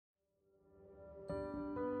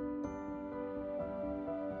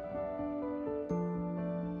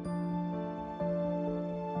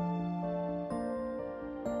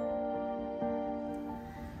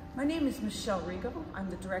name is Michelle Rego. I'm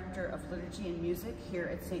the Director of Liturgy and Music here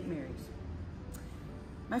at St. Mary's.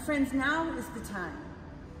 My friends, now is the time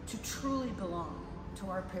to truly belong to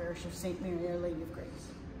our parish of St. Mary, Our Lady of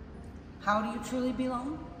Grace. How do you truly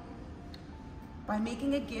belong? By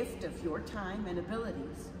making a gift of your time and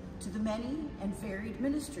abilities to the many and varied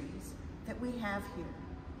ministries that we have here.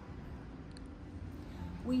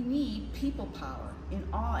 We need people power in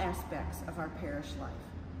all aspects of our parish life.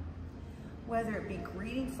 Whether it be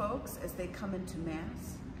greeting folks as they come into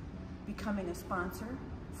Mass, becoming a sponsor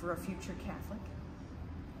for a future Catholic,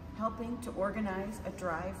 helping to organize a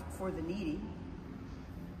drive for the needy,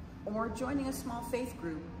 or joining a small faith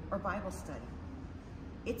group or Bible study.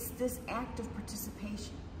 It's this act of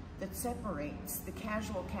participation that separates the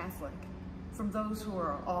casual Catholic from those who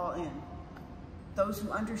are all in, those who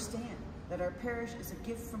understand that our parish is a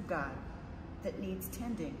gift from God that needs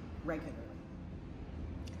tending regularly.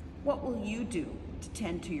 What will you do to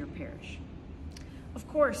tend to your parish? Of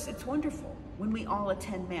course, it's wonderful when we all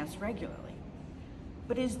attend Mass regularly,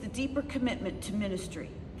 but it is the deeper commitment to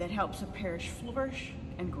ministry that helps a parish flourish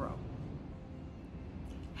and grow.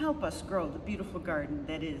 Help us grow the beautiful garden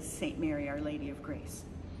that is St. Mary, Our Lady of Grace.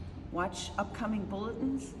 Watch upcoming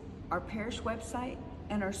bulletins, our parish website,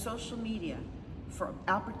 and our social media for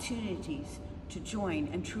opportunities to join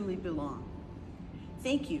and truly belong.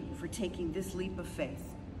 Thank you for taking this leap of faith.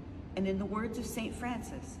 And in the words of St.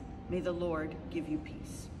 Francis, may the Lord give you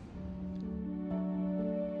peace.